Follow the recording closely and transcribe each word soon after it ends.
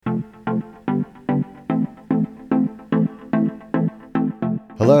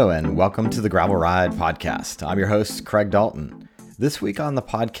Hello and welcome to the Gravel Ride podcast. I'm your host, Craig Dalton. This week on the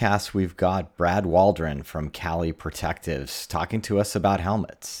podcast, we've got Brad Waldron from Cali Protectives talking to us about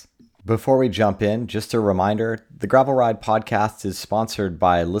helmets. Before we jump in, just a reminder, the Gravel Ride podcast is sponsored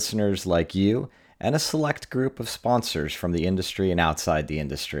by listeners like you and a select group of sponsors from the industry and outside the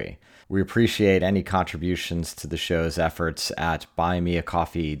industry. We appreciate any contributions to the show's efforts at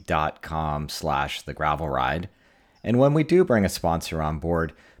buymeacoffee.com/thegravelride. And when we do bring a sponsor on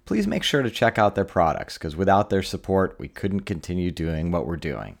board, please make sure to check out their products, because without their support, we couldn't continue doing what we're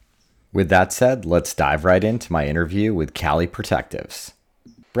doing. With that said, let's dive right into my interview with Cali Protectives.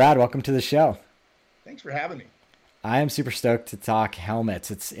 Brad, welcome to the show. Thanks for having me. I am super stoked to talk helmets.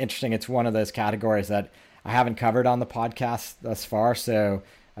 It's interesting. It's one of those categories that I haven't covered on the podcast thus far, so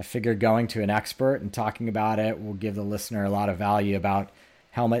I figured going to an expert and talking about it will give the listener a lot of value about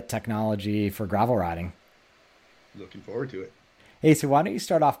helmet technology for gravel riding. Looking forward to it. Hey, so why don't you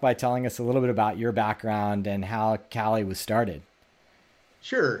start off by telling us a little bit about your background and how Cali was started?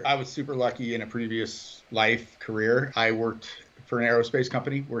 Sure. I was super lucky in a previous life career. I worked for an aerospace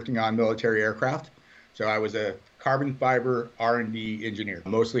company working on military aircraft. So I was a carbon fiber R&D engineer,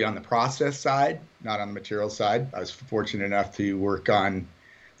 mostly on the process side, not on the materials side. I was fortunate enough to work on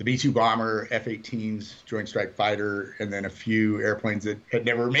the B-2 bomber, F-18s, Joint Strike Fighter, and then a few airplanes that had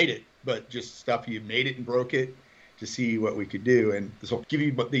never made it, but just stuff you made it and broke it, to see what we could do. And this will give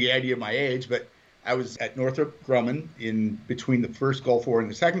you the idea of my age, but I was at Northrop Grumman in between the first Gulf War and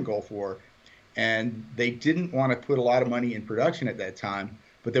the second Gulf War, and they didn't want to put a lot of money in production at that time,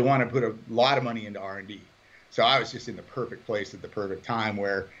 but they wanted to put a lot of money into R&D. So I was just in the perfect place at the perfect time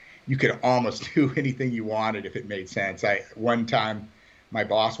where you could almost do anything you wanted if it made sense. One time, my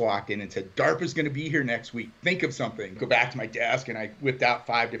boss walked in and said, DARPA's going to be here next week. Think of something. Go back to my desk, and I whipped out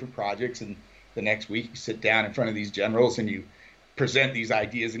 5 different projects, and the next week, you sit down in front of these generals and you present these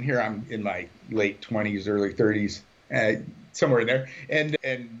ideas. And here I'm in my late 20s, early 30s, somewhere in there. And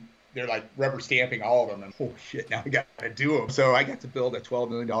they're like rubber stamping all of them. And oh shit, now I got to do them. So I got to build a $12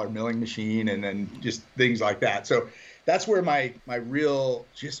 million milling machine and then just things like that. So that's where my real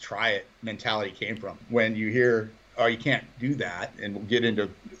just try it mentality came from. When you hear, oh, you can't do that, and we'll get into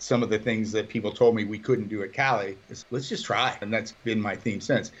some of the things that people told me we couldn't do at Cali, let's just try. And that's been my theme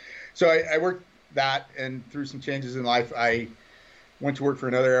since. So I worked that, and through some changes in life, I went to work for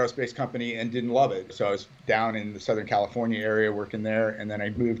another aerospace company and didn't love it. So I was down in the Southern California area working there, and then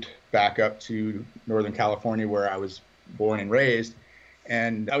I moved back up to Northern California where I was born and raised.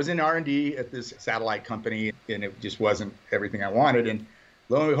 And I was in R&D at this satellite company, and it just wasn't everything I wanted. And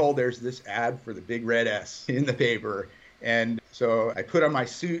lo and behold, there's this ad for the big red S in the paper. And so I put on my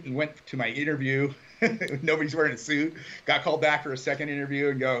suit and went to my interview. Nobody's wearing a suit. Got called back for a second interview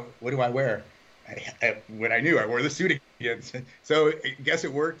and go, what do I wear? When I knew, I wore the suit again. So I guess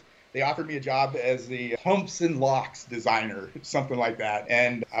it worked. They offered me a job as the humps and locks designer, something like that.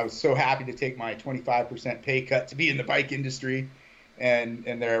 And I was so happy to take my 25% pay cut to be in the bike industry. And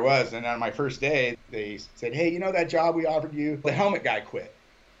there I was. And on my first day, they said, hey, you know that job we offered you? The helmet guy quit.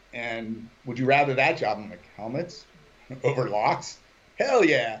 And would you rather that job? I'm like, helmets over locks? Hell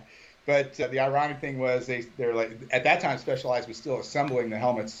yeah. But the ironic thing was they're like, at that time, Specialized was still assembling the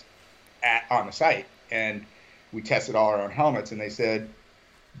helmets on the site. And we tested all our own helmets. And they said,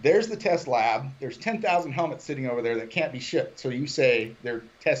 there's the test lab. There's 10,000 helmets sitting over there that can't be shipped. So you say they're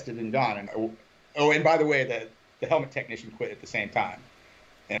tested and gone. And and by the way, the helmet technician quit at the same time.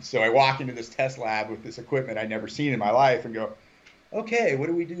 And so I walk into this test lab with this equipment I'd never seen in my life and go, okay, what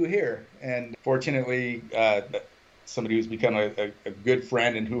do we do here? And fortunately, somebody who's become a good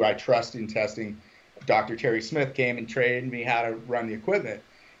friend and who I trust in testing, Dr. Terry Smith, came and trained me how to run the equipment.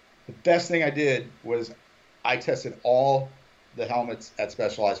 The best thing I did was I tested all the helmets at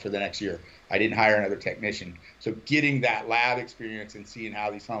Specialized for the next year. I didn't hire another technician. So getting that lab experience and seeing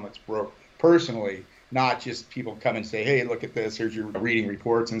how these helmets broke personally, not just people come and say, hey, look at this, here's your reading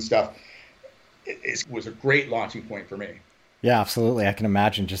reports and stuff, it was a great launching point for me. Yeah, absolutely. I can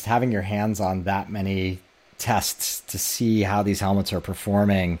imagine just having your hands on that many tests to see how these helmets are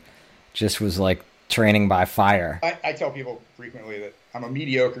performing just was like training by fire. I tell people frequently that I'm a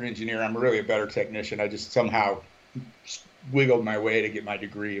mediocre engineer. I'm really a better technician. I just somehow wiggled my way to get my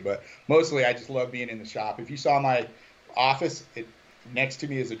degree. But mostly I just love being in the shop. If you saw my office, next to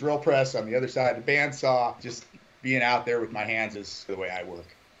me is a drill press. On the other side, a bandsaw. Just being out there with my hands is the way I work.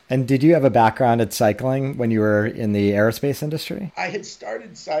 And did you have a background at cycling when you were in the aerospace industry? I had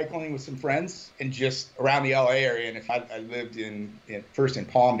started cycling with some friends and just around the LA area. And if I lived first in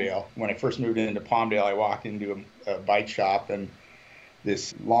Palmdale. When I first moved into Palmdale, I walked into a bike shop, and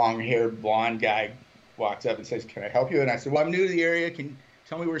this long-haired blonde guy walks up and says, "Can I help you?" And I said, "Well, I'm new to the area. Can you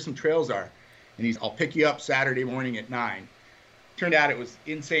tell me where some trails are. And I'll pick you up Saturday morning at 9. Turned out it was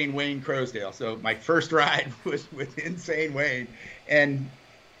Insane Wayne Crosdale. So my first ride was with Insane Wayne. And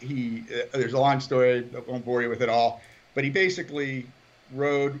there's a long story, I won't bore you with it all, but he basically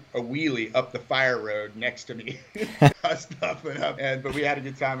rode a wheelie up the fire road next to me. Hussed up and up. But we had a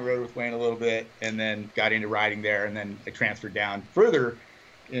good time. I rode with Wayne a little bit and then got into riding there. And then I transferred down further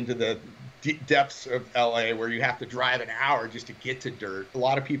into the depths of LA where you have to drive an hour just to get to dirt. A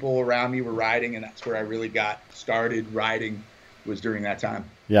lot of people around me were riding, and that's where I really got started riding, was during that time.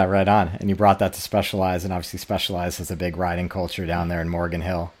 Yeah, right on. And you brought that to Specialized, and obviously Specialized has a big riding culture down there in Morgan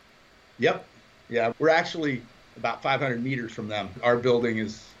Hill. Yep. Yeah, we're actually about 500 meters from them. Our building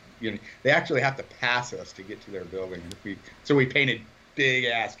is, they actually have to pass us to get to their building. So we painted big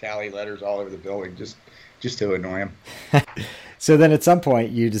ass Cali letters all over the building just to annoy them. So then at some point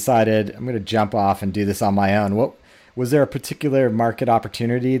you decided, I'm going to jump off and do this on my own. What was there a particular market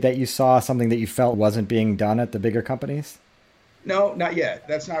opportunity that you saw, something that you felt wasn't being done at the bigger companies? No, not yet.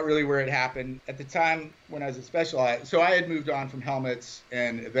 That's not really where it happened. At the time when I was at Specialized, so I had moved on from helmets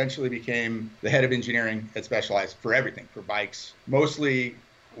and eventually became the head of engineering at Specialized for everything, for bikes. Mostly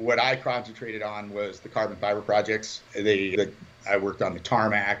what I concentrated on was the carbon fiber projects. I worked on the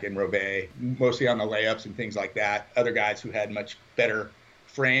tarmac and Roubaix, mostly on the layups and things like that. Other guys who had much better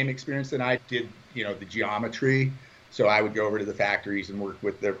frame experience than I did, the geometry. So I would go over to the factories and work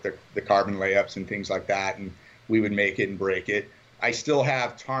with the carbon layups and things like that. And we would make it and break it. I still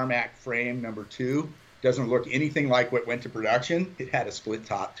have tarmac frame number 2. Doesn't look anything like what went to production. It had a split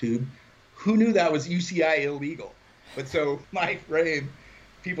top tube. Who knew that was UCI illegal? But so my frame,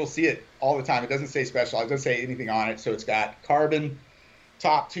 people see it all the time. It doesn't say Specialized. It doesn't say anything on it. So it's got carbon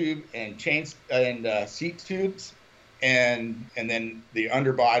top tube and chains and seat tubes, and then the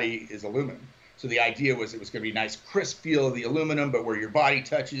underbody is aluminum. So the idea was it was going to be a nice crisp feel of the aluminum, but where your body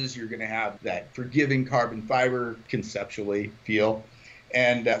touches, you're going to have that forgiving carbon fiber conceptually feel.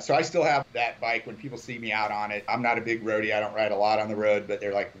 And so I still have that bike when people see me out on it. I'm not a big roadie. I don't ride a lot on the road, but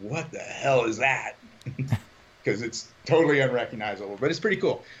they're like, what the hell is that? Because it's totally unrecognizable, but it's pretty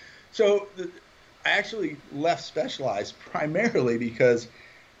cool. So I actually left Specialized primarily because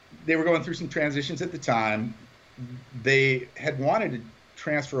they were going through some transitions at the time. They had wanted to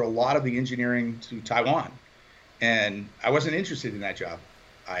transfer a lot of the engineering to Taiwan, and I wasn't interested in that job.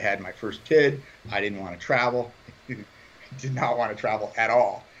 I had my first kid. I didn't want to travel. Did not want to travel at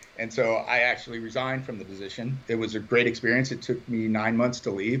all. And so I actually resigned from the position. It was a great experience. It took me 9 months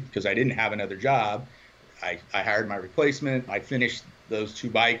to leave because I didn't have another job. I hired my replacement. I finished those 2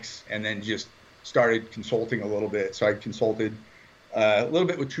 bikes and then just started consulting a little bit. So I consulted a little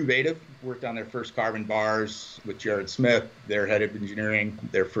bit with Truvative, worked on their first carbon bars with Jared Smith, their head of engineering,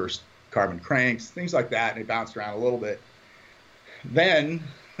 their first carbon cranks, things like that. And it bounced around a little bit. Then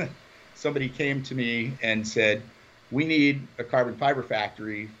somebody came to me and said, we need a carbon fiber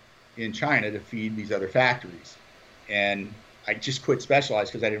factory in China to feed these other factories. And I just quit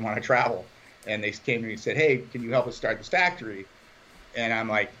Specialized because I didn't want to travel. And they came to me and said, hey, can you help us start this factory? And I'm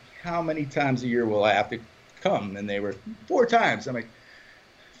like, how many times a year will I have to come? And they were 4 times. I'm like,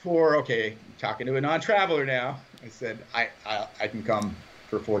 4, okay, talking to a non-traveler now. I said, I can come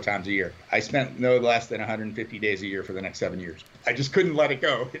for 4 times a year. I spent no less than 150 days a year for the next 7 years. I just couldn't let it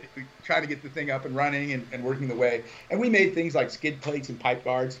go. Trying to get the thing up and running and working the way. And we made things like skid plates and pipe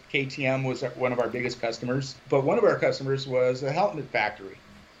guards. KTM was one of our biggest customers. But one of our customers was a helmet factory.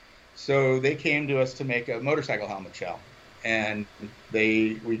 So they came to us to make a motorcycle helmet shell. And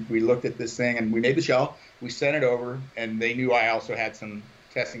we looked at this thing and we made the shell. We sent it over, and they knew I also had some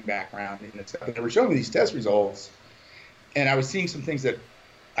testing background in it. They were showing me these test results, and I was seeing some things that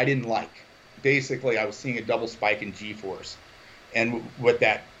I didn't like. Basically, I was seeing a double spike in G-force. And what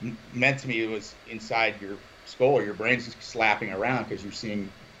that meant to me was inside your skull, your brain's just slapping around because you're seeing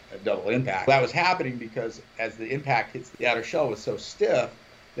a double impact. That was happening because as the impact hits the outer shell was so stiff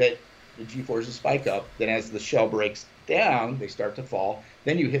that the G-forces spike up. Then as the shell breaks down, they start to fall.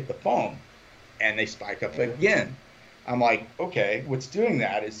 Then you hit the foam, and they spike up again. I'm like, okay, what's doing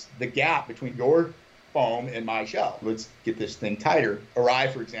that is the gap between your foam and my shell. Let's get this thing tighter.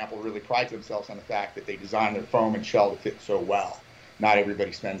 Arai, for example, really prides themselves on the fact that they design their foam and shell to fit so well. Not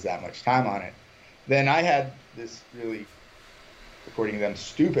everybody spends that much time on it. Then I had this really, according to them,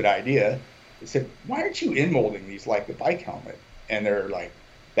 stupid idea. They said, why aren't you in-molding these like the bike helmet? And they're like,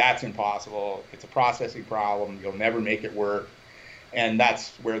 that's impossible. It's a processing problem. You'll never make it work. And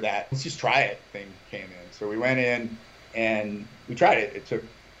that's where that let's just try it thing came in. So we went in and we tried it. It took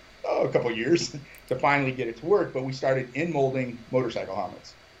a couple of years to finally get it to work, but we started in molding motorcycle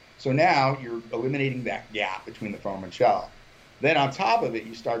helmets. So now you're eliminating that gap between the foam and shell. Then on top of it,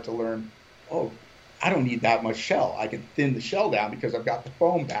 you start to learn, oh, I don't need that much shell. I can thin the shell down because I've got the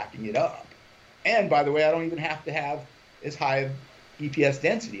foam backing it up. And by the way, I don't even have to have as high of EPS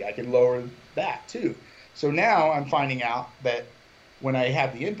density. I can lower that too. So now I'm finding out that when I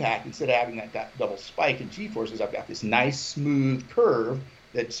have the impact, instead of having that double spike in G-forces, I've got this nice smooth curve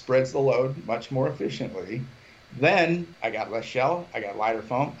that spreads the load much more efficiently. Then I got less shell, I got lighter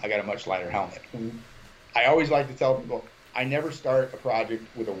foam, I got a much lighter helmet. I always like to tell people, I never start a project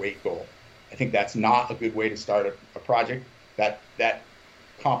with a weight goal. I think that's not a good way to start a project. That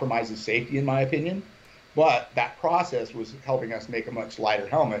compromises safety, in my opinion. But that process was helping us make a much lighter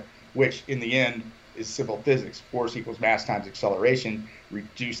helmet, which in the end is simple physics. Force equals mass times acceleration.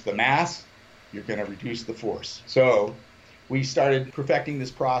 Reduce the mass, you're going to reduce the force. So we started perfecting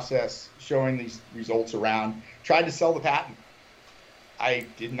this process, showing these results around, tried to sell the patent. I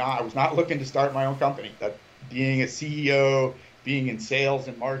was not looking to start my own company. Being a CEO, being in sales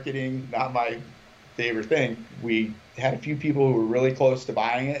and marketing, not my favorite thing. We had a few people who were really close to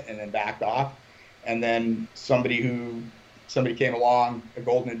buying it and then backed off. And then somebody came along, a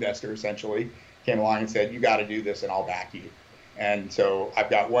golden investor essentially, came along and said, you got to do this and I'll back you. And so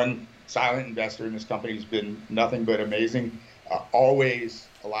I've got one silent investor in this company who's been nothing but amazing, always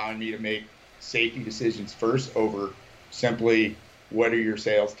allowing me to make safety decisions first over simply what are your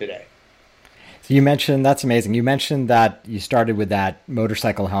sales today. So you mentioned, that's amazing. You mentioned that you started with that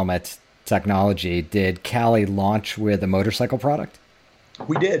motorcycle helmet technology. Did Cali launch with a motorcycle product?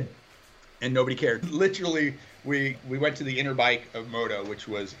 We did, and nobody cared. Literally, we went to the Interbike of Moto, which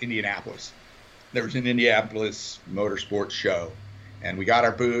was Indianapolis. There was an Indianapolis motorsports show, and we got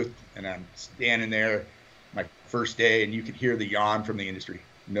our booth, and I'm standing there my first day, and you could hear the yawn from the industry.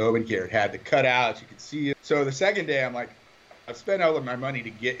 Nobody cared. Had the cutouts, you could see it. So the second day, I'm like, I've spent all of my money to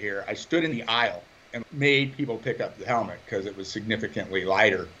get here. I stood in the aisle and made people pick up the helmet because it was significantly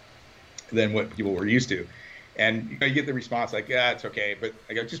lighter than what people were used to. And you get the response like, yeah, it's okay. But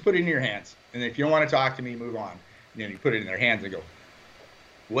I go, just put it in your hands. And if you don't want to talk to me, move on. And then you put it in their hands and go,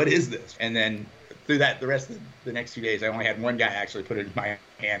 what is this? And then through that, the rest of the next 2 days, I only had one guy actually put it in my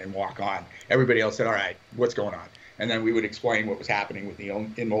hand and walk on. Everybody else said, all right, what's going on? And then we would explain what was happening with the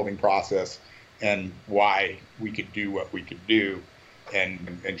in-molding process and why we could do what we could do and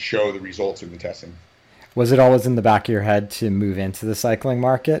show the results of the testing. Was it always in the back of your head to move into the cycling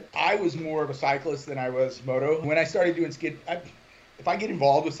market? I was more of a cyclist than I was moto. When I started doing skid, if I get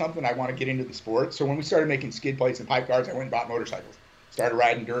involved with something, I want to get into the sport. So when we started making skid plates and pipe guards, I went and bought motorcycles. Started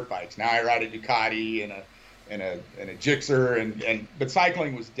riding dirt bikes. Now I ride a Ducati and a Gixxer, but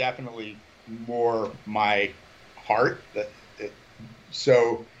cycling was definitely more my heart.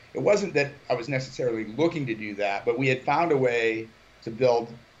 So it wasn't that I was necessarily looking to do that, but we had found a way to build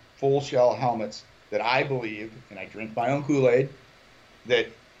full shell helmets that I believe, and I drink my own Kool-Aid, that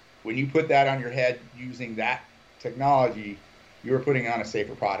when you put that on your head using that technology, you were putting on a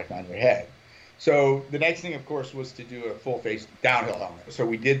safer product on your head. So the next thing, of course, was to do a full face downhill helmet. So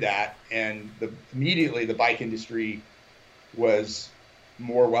we did that, and immediately the bike industry was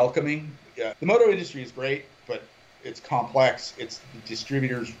more welcoming. The moto industry is great, but it's complex. The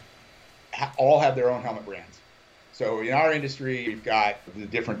distributors all have their own helmet brands. So in our industry, we've got the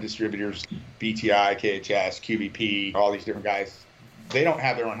different distributors, BTI, KHS, QVP, all these different guys. They don't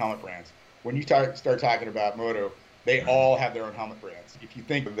have their own helmet brands. When you start talking about moto, they all have their own helmet brands. If you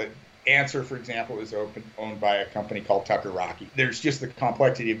think of the Answer, for example, is owned by a company called Tucker Rocky. There's just the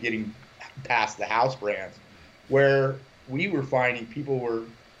complexity of getting past the house brands, where we were finding people were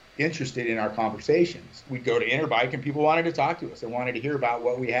interested in our conversations. We'd go to Interbike and people wanted to talk to us. They wanted to hear about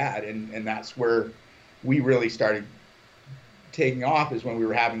what we had. And that's where we really started taking off, is when we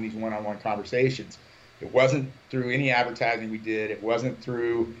were having these one-on-one conversations. It wasn't through any advertising we did. It wasn't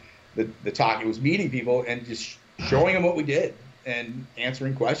through the talk. It was meeting people and just showing them what we did and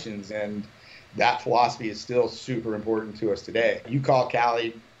answering questions. And that philosophy is still super important to us today. You call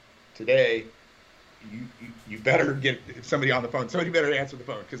Cali today, you better get somebody on the phone. Somebody better answer the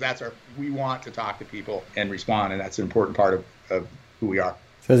phone, because we want to talk to people and respond, and that's an important part of who we are.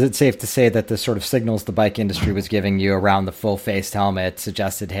 So is it safe to say that the sort of signals the bike industry was giving you around the full-faced helmet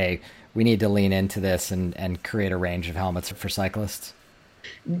suggested, hey, we need to lean into this and create a range of helmets for cyclists?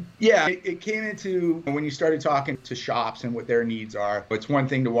 Yeah, it came into when you started talking to shops and what their needs are. It's one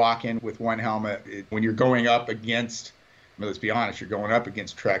thing to walk in with one helmet. When you're going up against, let's be honest, you're going up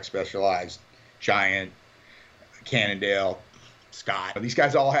against Trek, Specialized, Giant, Cannondale, Scott. These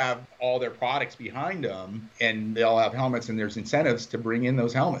guys all have all their products behind them, and they all have helmets, and there's incentives to bring in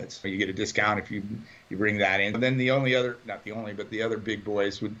those helmets. You get a discount if you bring that in. And then the other big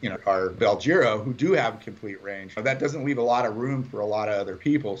boys would, are Belgiro, who do have a complete range. That doesn't leave a lot of room for a lot of other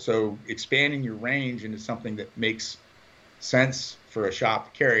people. So expanding your range into something that makes sense for a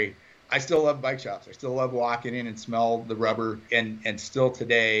shop to carry. I still love bike shops. I still love walking in and smell the rubber. And still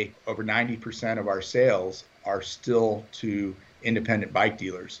today, over 90% of our sales are still to independent bike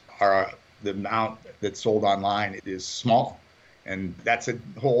dealers. The amount that's sold online is small. And that's a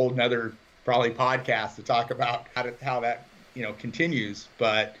whole nother probably podcast to talk about how that continues.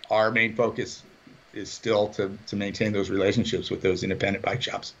 But our main focus is still to maintain those relationships with those independent bike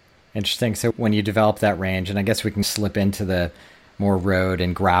shops. Interesting. So when you develop that range, and I guess we can slip into the more road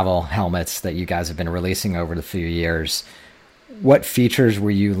and gravel helmets that you guys have been releasing over the few years, what features were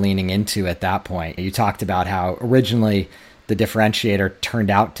you leaning into at that point? You talked about how originally the differentiator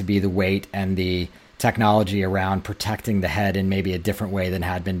turned out to be the weight and the technology around protecting the head in maybe a different way than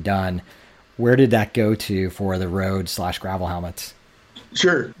had been done. Where did that go to for the road/gravel helmets?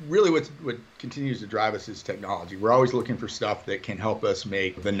 Sure. Really what continues to drive us is technology. We're always looking for stuff that can help us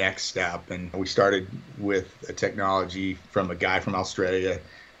make the next step. And we started with a technology from a guy from Australia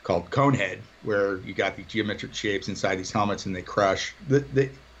called Conehead, where you got the geometric shapes inside these helmets and they crush.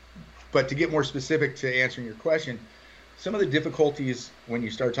 But to get more specific to answering your question, some of the difficulties when you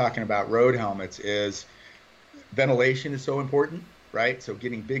start talking about road helmets is ventilation is so important, right? So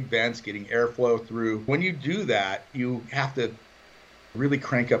getting big vents, getting airflow through. When you do that, you have to really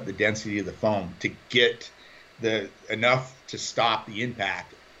crank up the density of the foam to get enough to stop the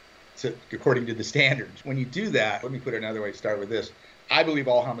impact according to the standards. When you do that, let me put it another way, start with this. I believe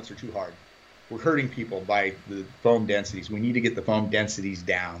all helmets are too hard. We're hurting people by the foam densities. We need to get the foam densities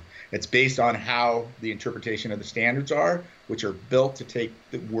down. It's based on how the interpretation of the standards are, which are built to take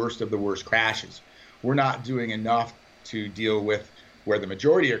the worst of the worst crashes. We're not doing enough to deal with where the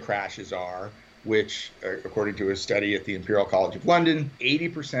majority of crashes are, which, according to a study at the Imperial College of London,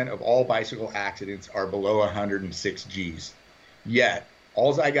 80% of all bicycle accidents are below 106 Gs. Yet,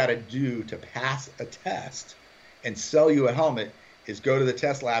 all I got to do to pass a test and sell you a helmet is go to the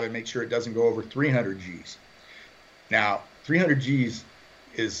test lab and make sure it doesn't go over 300 Gs. Now, 300 Gs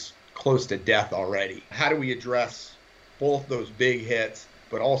is close to death already. How do we address both those big hits,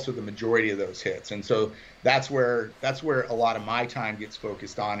 but also the majority of those hits? And so that's where a lot of my time gets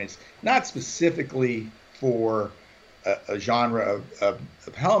focused on. It's not specifically for a genre of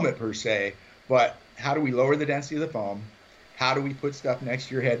helmet per se, but how do we lower the density of the foam? How do we put stuff next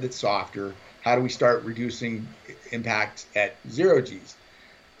to your head that's softer? How do we start reducing impact at 0 Gs?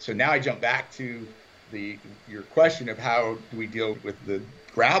 So now I jump back to your question of how do we deal with the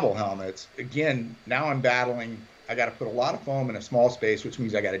gravel helmets. Again, now I'm battling. I got to put a lot of foam in a small space, which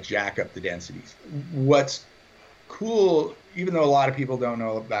means I got to jack up the densities. What's cool, even though a lot of people don't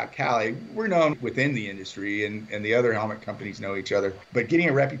know about Cali, we're known within the industry, and the other helmet companies know each other. But getting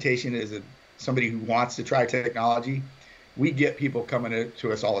a reputation as somebody who wants to try technology, we get people coming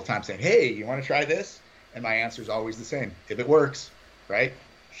to us all the time saying, hey, you want to try this? And my answer is always the same. If it works, right?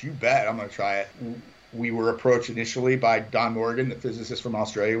 You bet I'm going to try it. We were approached initially by Don Morgan, the physicist from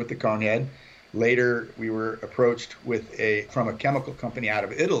Australia, with the Conehead. Later, we were approached from a chemical company out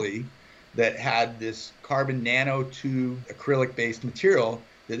of Italy that had this carbon nanotube acrylic-based material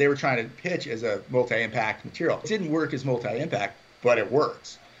that they were trying to pitch as a multi-impact material. It didn't work as multi-impact, but it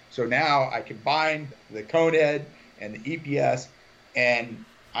works. So now I combine the Conehead and the EPS, and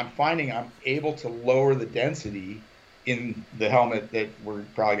I'm finding I'm able to lower the density in the helmet that we're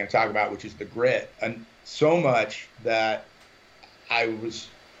probably going to talk about, which is the grit, and so much that I was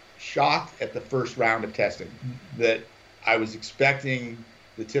shocked at the first round of testing that I was expecting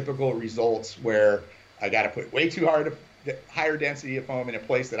the typical results where I got to put way too higher density of foam in a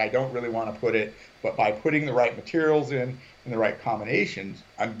place that I don't really want to put it, but by putting the right materials in the right combinations,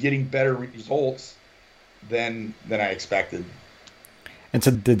 I'm getting better results than I expected. And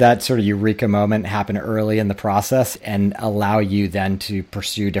so did that sort of eureka moment happen early in the process and allow you then to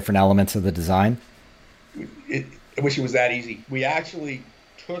pursue different elements of the design? I wish it was that easy. We actually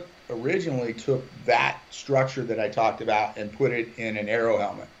originally took that structure that I talked about and put it in an aero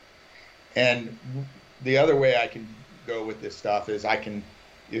helmet. And the other way I can go with this stuff is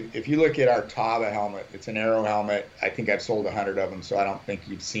if you look at our Tava helmet, it's an aero helmet. I think I've sold 100 of them, so I don't think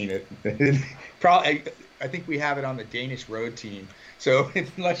you've seen it. Probably, I think we have it on the Danish road team. So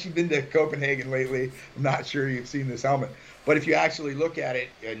unless you've been to Copenhagen lately, I'm not sure you've seen this helmet. But if you actually look at it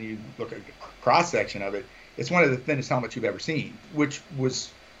and you look at a cross-section of it, it's one of the thinnest helmets you've ever seen, which was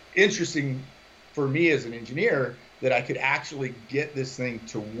interesting for me as an engineer that I could actually get this thing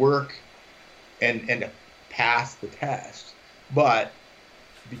to work and to pass the test. But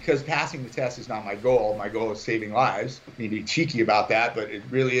because passing the test is not my goal is saving lives. I need to be cheeky about that, but it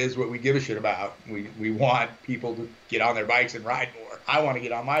really is what we give a shit about. We want people to get on their bikes and ride more. I want to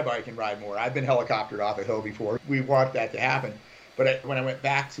get on my bike and ride more. I've been helicoptered off a hill before. We want that to happen. But when I went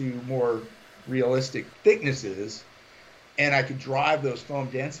back to more realistic thicknesses and I could drive those foam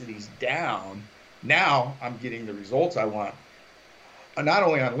densities down, now I'm getting the results I want, not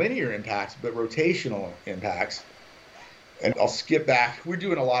only on linear impacts, but rotational impacts. And I'll skip back. We're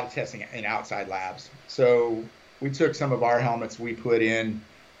doing a lot of testing in outside labs. So we took some of our helmets, we put in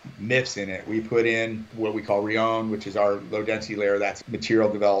MIFs in it. We put in what we call Rheon, which is our low density layer. That's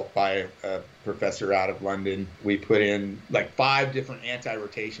material developed by a professor out of London. We put in like 5 different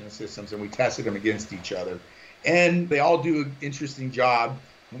anti-rotation systems and we tested them against each other. And they all do an interesting job.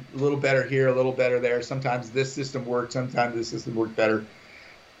 A little better here, a little better there. Sometimes this system worked, sometimes this system worked better.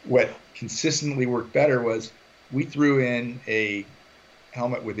 What consistently worked better was we threw in a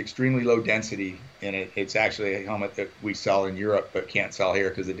helmet with extremely low density in it. It's actually a helmet that we sell in Europe but can't sell here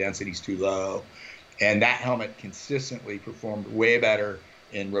because the density's too low. And that helmet consistently performed way better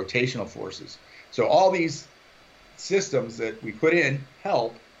in rotational forces. So all these systems that we put in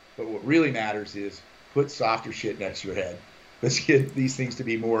help, but what really matters is put softer shit next to your head. Let's get these things to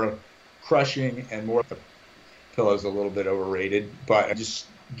be more crushing and more, the pillow's a little bit overrated, but just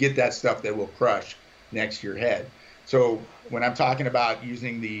get that stuff that will crush next to your head. So when I'm talking about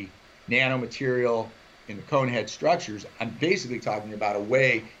using the nanomaterial in the cone head structures, I'm basically talking about a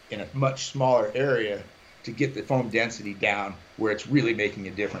way in a much smaller area to get the foam density down where it's really making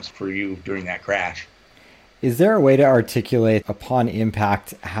a difference for you during that crash. Is there a way to articulate upon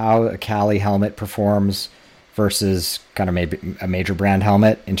impact how a Cali helmet performs versus kind of maybe a major brand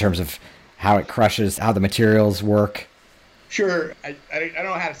helmet in terms of how it crushes, how the materials work? Sure. I don't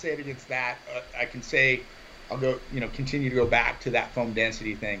know how to say it against that. I can say, I'll go, continue to go back to that foam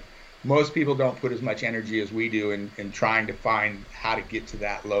density thing. Most people don't put as much energy as we do in trying to find how to get to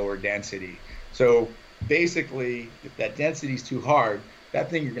that lower density. So basically, if that density is too hard, that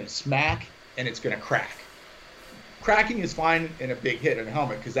thing you're going to smack and it's going to crack. Cracking is fine in a big hit in a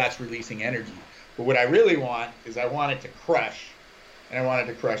helmet because that's releasing energy. But what I really want is I want it to crush, and I want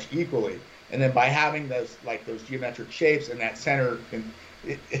it to crush equally. And then by having those geometric shapes in that center,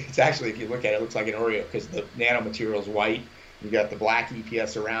 it's actually, if you look at it, it looks like an Oreo because the nanomaterial is white. You got the black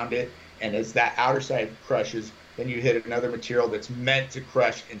EPS around it, and as that outer side crushes, then you hit another material that's meant to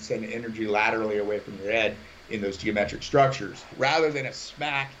crush and send energy laterally away from your head in those geometric structures. Rather than a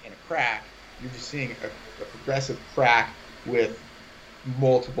smack and a crack, you're just seeing a progressive crack with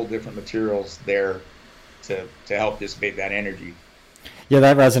multiple different materials there to help dissipate that energy. Yeah,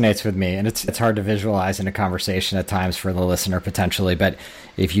 that resonates with me, and it's hard to visualize in a conversation at times for the listener potentially, but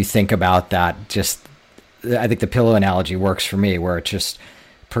if you think about that, I think the pillow analogy works for me, where it's just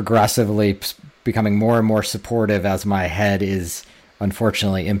progressively becoming more and more supportive as my head is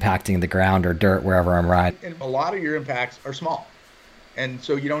unfortunately impacting the ground or dirt wherever I'm riding. And a lot of your impacts are small, and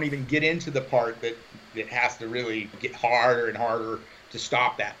so you don't even get into the part that has to really get harder and harder to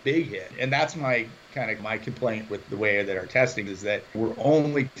stop that big hit. And that's my complaint with the way that our testing is, that we're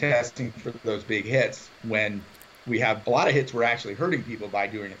only testing for those big hits when we have a lot of hits we're actually hurting people by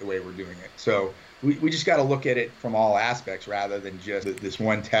doing it the way we're doing it. So we just got to look at it from all aspects rather than just this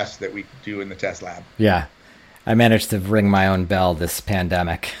one test that we do in the test lab. Yeah. I managed to ring my own bell this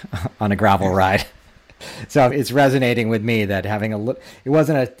pandemic on a gravel ride. So it's resonating with me that having it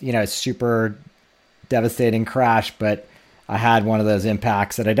wasn't a super devastating crash, but I had one of those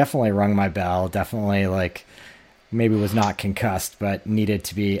impacts that I definitely rung my bell, definitely maybe was not concussed, but needed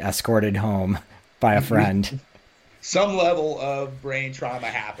to be escorted home by a friend. Some level of brain trauma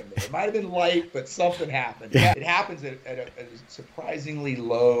happened. It might have been light, but something happened. Yeah. It happens at a surprisingly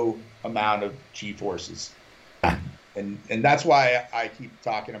low amount of G-forces. Yeah. And that's why I keep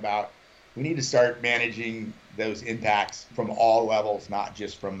talking about we need to start managing those impacts from all levels, not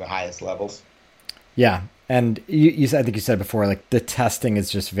just from the highest levels. Yeah. And I think you said before, the testing is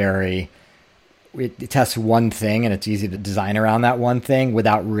just it tests one thing and it's easy to design around that one thing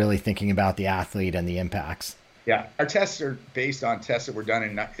without really thinking about the athlete and the impacts. Yeah. Our tests are based on tests that were done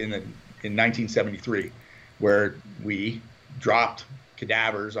in 1973, where we dropped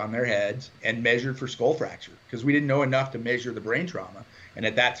cadavers on their heads and measured for skull fracture because we didn't know enough to measure the brain trauma. And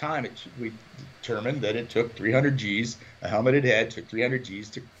at that time, we determined that it took 300 Gs, a helmeted head took 300 Gs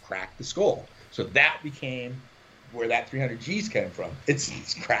to crack the skull. So that became where that 300 Gs came from.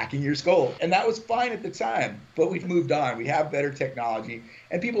 It's cracking your skull. And that was fine at the time, but we've moved on. We have better technology,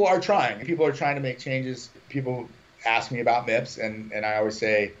 and people are trying. People are trying to make changes. People ask me about MIPS, and I always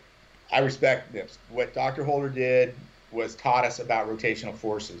say, I respect MIPS. What Dr. Holder did was taught us about rotational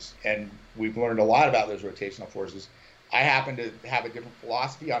forces, and we've learned a lot about those rotational forces. I happen to have a different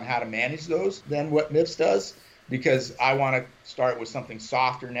philosophy on how to manage those than what MIPS does, because I want to start with something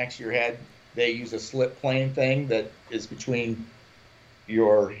softer next to your head. They use a slip plane thing that is between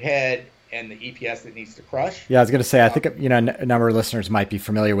your head and the EPS that needs to crush. Yeah, I was going to say, I think a number of listeners might be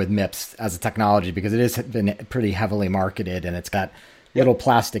familiar with MIPS as a technology because it has been pretty heavily marketed, and it's got little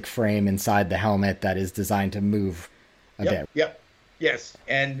plastic frame inside the helmet that is designed to move a bit. Yes,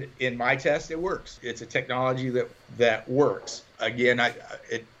 and in my test, it works. It's a technology that works. Again,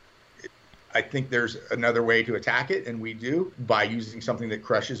 I think there's another way to attack it, and we do, by using something that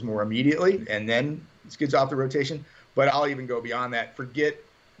crushes more immediately and then skids off the rotation. But I'll even go beyond that. Forget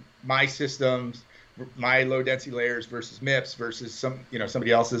my systems, my low density layers versus MIPS versus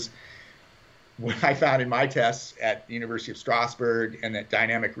somebody else's. What I found in my tests at the University of Strasbourg and at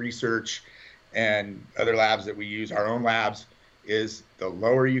Dynamic Research and other labs that we use, our own labs, is the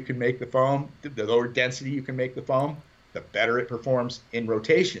lower you can make the foam, the lower density you can make the foam, the better it performs in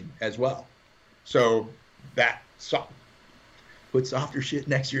rotation as well. So that put softer shit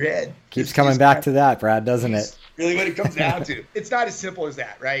next to your head. Keeps coming back to that, Brad, doesn't it? Really what it comes down to. It's not as simple as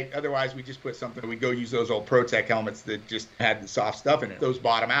that, right? Otherwise, we just put something, we go use those old ProTech helmets that just had the soft stuff in it. Those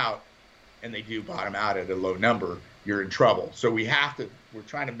bottom out, and they do bottom out at a low number, you're in trouble. So we're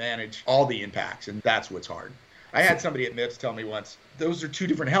trying to manage all the impacts, and that's what's hard. I had somebody at MIPS tell me once, those are two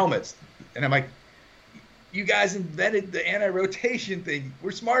different helmets. And I'm like, you guys invented the anti-rotation thing.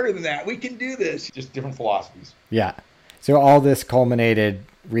 We're smarter than that. We can do this. Just different philosophies. Yeah. So all this culminated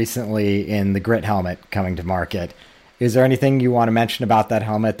recently in the Grit helmet coming to market. Is there anything you want to mention about that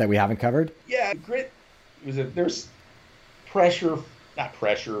helmet that we haven't covered? Yeah, Grit, there's pressure, not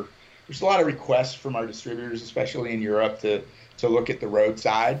pressure. There's a lot of requests from our distributors, especially in Europe, to look at the road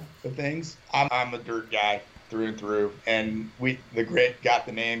side of things. I'm a dirt guy through and through, and the Grit got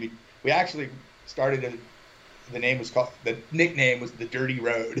the name. We actually started the nickname was the Dirty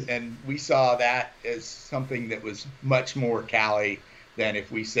Road, and we saw that as something that was much more Cali than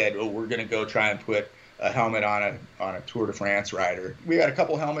if we said, oh, we're going to go try and put a helmet on a Tour de France rider. We got a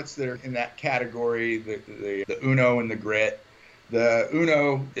couple helmets that are in that category, the Uno and the Grit. The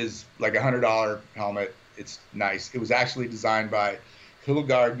Uno is like $100 helmet. It's nice. It was actually designed by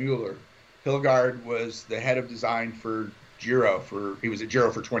Hildegard Müller. Hildegard was the head of design for Giro. He was at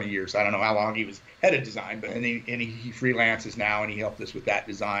Giro for 20 years. I don't know how long he was head of design, but he freelances now, and he helped us with that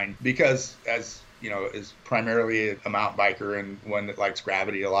design because, as you know, is primarily a mountain biker and one that likes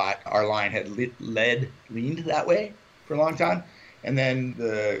gravity a lot. Our line had leaned that way for a long time, and then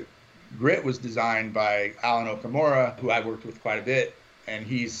the Grit was designed by Alan Okamura, who I've worked with quite a bit, and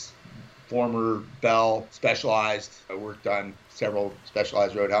he's former Bell Specialized. I worked on several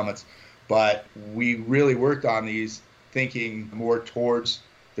Specialized road helmets, but we really worked on these thinking more towards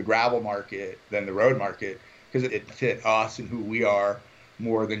the gravel market than the road market, because it fit us and who we are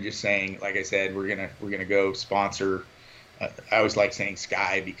more than just saying, like I said, we're gonna go sponsor. I always like saying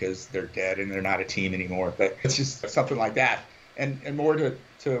Sky because they're dead and they're not a team anymore, but it's just something like that, and more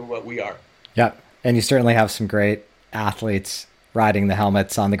to what we are. Yeah, and you certainly have some great athletes riding the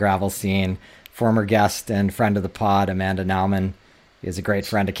helmets on the gravel scene. Former guest and friend of the pod, Amanda Nauman, is a great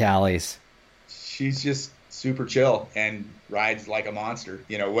friend of Callie's. She's just super chill and rides like a monster.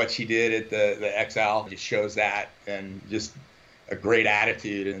 You know, what she did at the XL just shows that, and just a great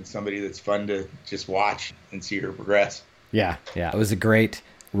attitude and somebody that's fun to just watch and see her progress. Yeah. It was a great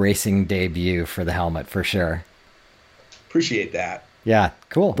racing debut for the helmet, for sure. Appreciate that. Yeah,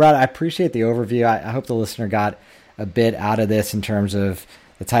 cool. Brad, I appreciate the overview. I hope the listener got a bit out of this in terms of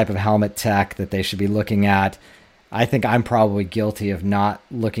the type of helmet tech that they should be looking at. I think I'm probably guilty of not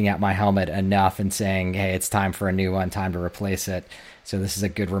looking at my helmet enough and saying, hey, it's time for a new one, time to replace it. So this is a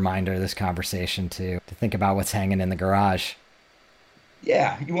good reminder, this conversation, to think about what's hanging in the garage.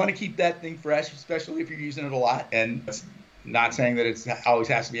 Yeah, you want to keep that thing fresh, especially if you're using it a lot. And it's not saying that it always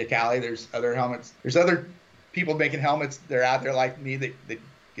has to be a Cali. There's other helmets. There's other people making helmets. They're out there like me that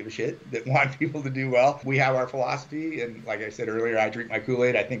give a shit, that want people to do well. We have our philosophy, and like I said earlier, I drink my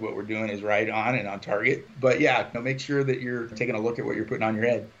Kool-Aid. I think what we're doing is right on and on target. But yeah, make sure that you're taking a look at what you're putting on your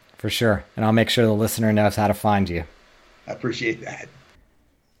head. For sure. And I'll make sure the listener knows how to find you. I appreciate that.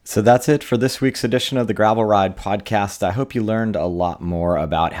 So that's it for this week's edition of the Gravel Ride podcast. I hope you learned a lot more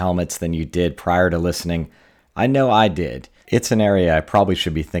about helmets than you did prior to listening. I know I did. It's an area I probably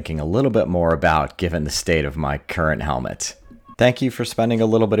should be thinking a little bit more about given the state of my current helmet. Thank you for spending a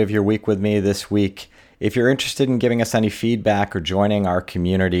little bit of your week with me this week. If you're interested in giving us any feedback or joining our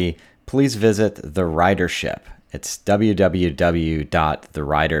community, please visit The Ridership It's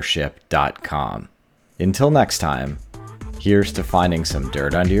www.theridership.com. Until next time, here's to finding some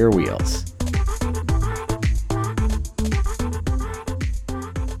dirt under your wheels.